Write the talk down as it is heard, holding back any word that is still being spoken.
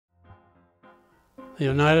The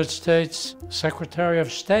United States Secretary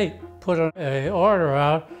of State put an order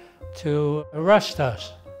out to arrest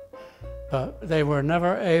us, but they were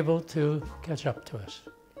never able to catch up to us.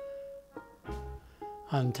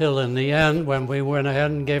 Until in the end, when we went ahead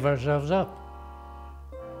and gave ourselves up,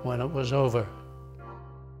 when it was over.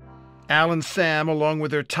 Al and Sam, along with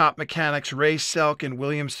their top mechanics Ray Selk and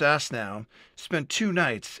William Sasnow, spent 2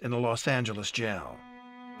 nights in a Los Angeles jail.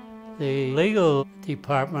 The legal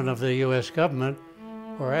department of the U.S. government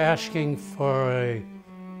were asking for a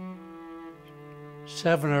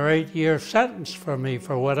 7 or 8 year sentence for me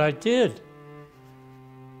for what I did.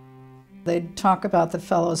 They'd talk about the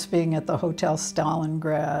fellows being at the Hotel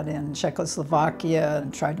Stalingrad in Czechoslovakia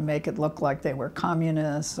and tried to make it look like they were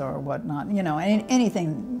communists or whatnot, you know,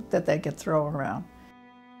 anything that they could throw around.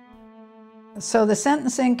 So the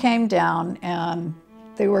sentencing came down and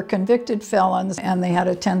they were convicted felons and they had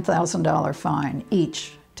a $10,000 fine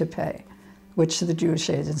each to pay, which the Jewish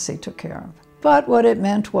Agency took care of. But what it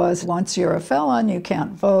meant was once you're a felon, you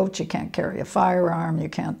can't vote, you can't carry a firearm, you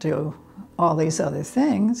can't do all these other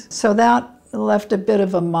things. So that left a bit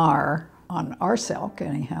of a mar on our Selk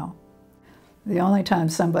anyhow. The only time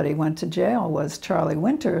somebody went to jail was Charlie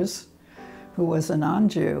Winters, who was a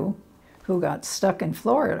non-Jew, who got stuck in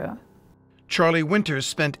Florida. Charlie Winters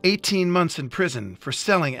spent 18 months in prison for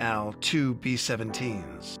selling Al 2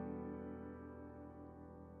 B-17s.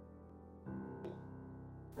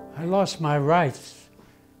 I lost my rights,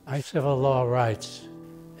 my civil law rights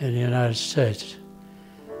in the United States.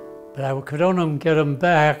 But I could only get them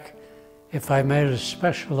back if I made a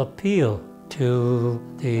special appeal to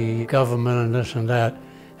the government and this and that.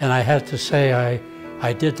 And I had to say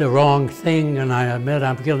I did the wrong thing and I admit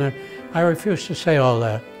I'm guilty. I refused to say all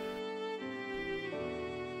that.